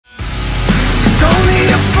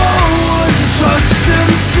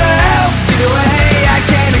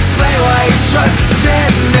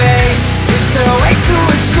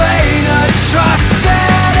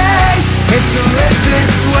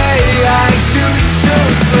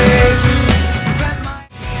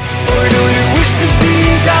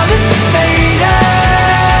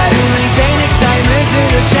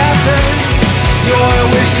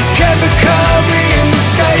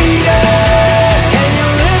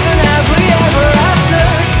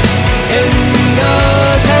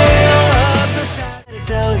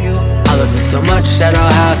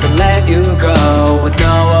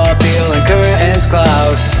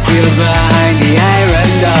concealed behind the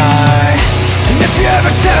iron door. And if you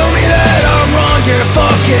ever tell me that I'm wrong, you're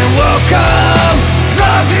fucking welcome.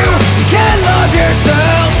 Love you, you can't love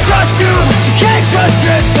yourself. Trust you, but you can't trust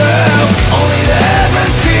yourself. Only the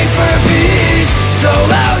heavens scream for peace, so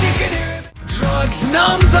loud you can hear it. Drugs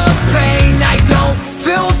numb the pain, I don't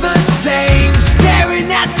feel the same.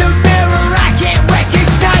 Staring at the mirror, I can't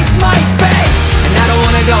recognize my face. And I don't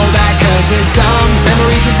wanna go back cause it's dumb.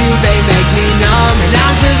 Memories of you, they make me numb. And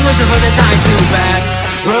I'm just wishing for the time to pass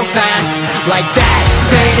real fast, like that.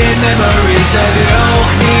 Faded memories of you.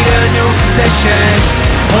 Need a new position,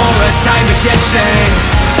 or a time magician,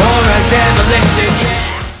 or a demolition, yeah.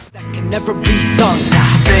 That can never be sung.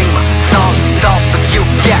 Sing my song, it's all for you,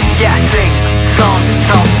 yeah, yeah. Sing song, it's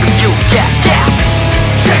all for you, yeah, yeah.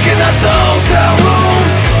 Checking out the hotel room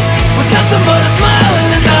with nothing but a smile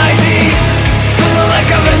and an ID. Feeling like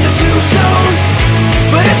I've ended too soon,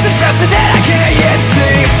 but it's a chapter that I can't yet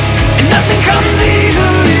see. And nothing comes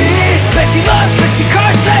easily. Especially love, especially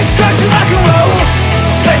car, sex, drugs, and rock and roll.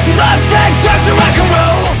 Especially love, sex, drugs, and rock and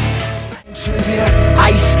roll. Trivia,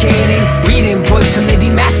 ice skating, reading books, and maybe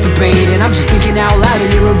masturbating. I'm just thinking out loud and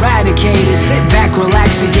you're eradicated. Sit back,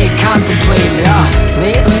 relax, and get contemplated.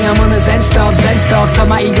 Lately I'm on the zen stuff. Tell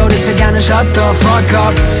my ego to sit down and shut the fuck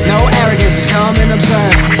up. No arrogance, just come and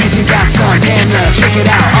observe, cause you got some damn nerve. Check it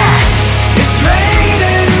out, It's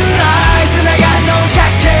raining lies and I got no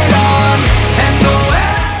jacket on. And the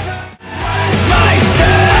weather was my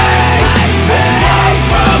face, and fall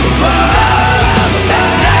from above.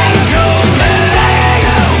 That's angel made,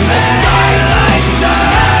 the starlight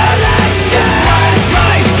sun. It was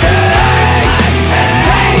my face, as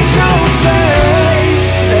angel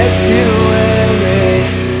fades. It's you and me.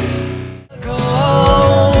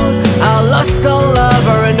 Gold, I lost a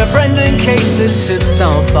lover and a friend in case the ships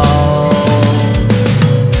don't fall.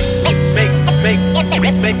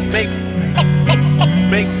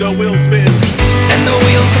 Make the wheels spin. And the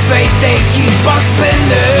wheels of fate, they keep on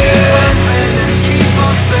spinning. Keep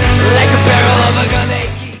on spinning. Like a barrel of a gun,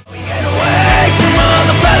 they keep. We get away from all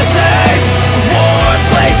the fantasies, toward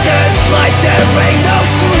places like there ain't no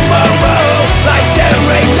tomorrow. Like there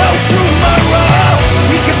ain't no tomorrow.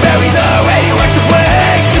 We can bury the radioactive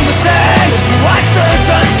waste in the sand as we watch the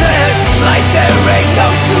sunsets. Like there ain't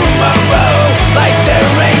no tomorrow. Like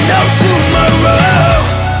there ain't no tomorrow.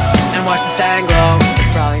 And watch the sand glow.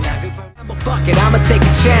 It's probably not good for me, but fuck it, I'ma take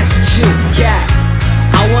a chance with you, yeah.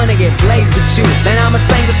 I wanna get blazed with you, then I'ma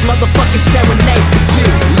sing this motherfucking serenade for you.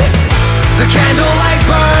 Listen, the candlelight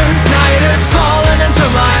burns, night is falling into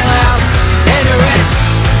my lap. And it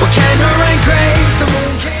rests, what can her rain grace? The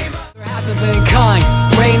moon came up. There hasn't been kind,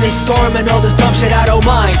 rain and storm and all this dumb shit I don't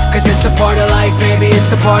mind. Cause it's the part of life, baby, it's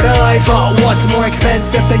the part of life. Oh, what's more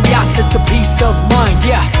expensive than yachts? It's a peace of mind,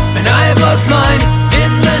 yeah. And I have lost mine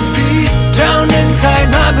in the seas, drowned inside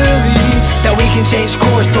my beliefs that we can change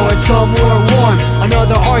course or it's somewhere warm.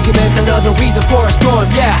 Another argument, another reason for a storm,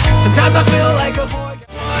 yeah. Sometimes I feel like a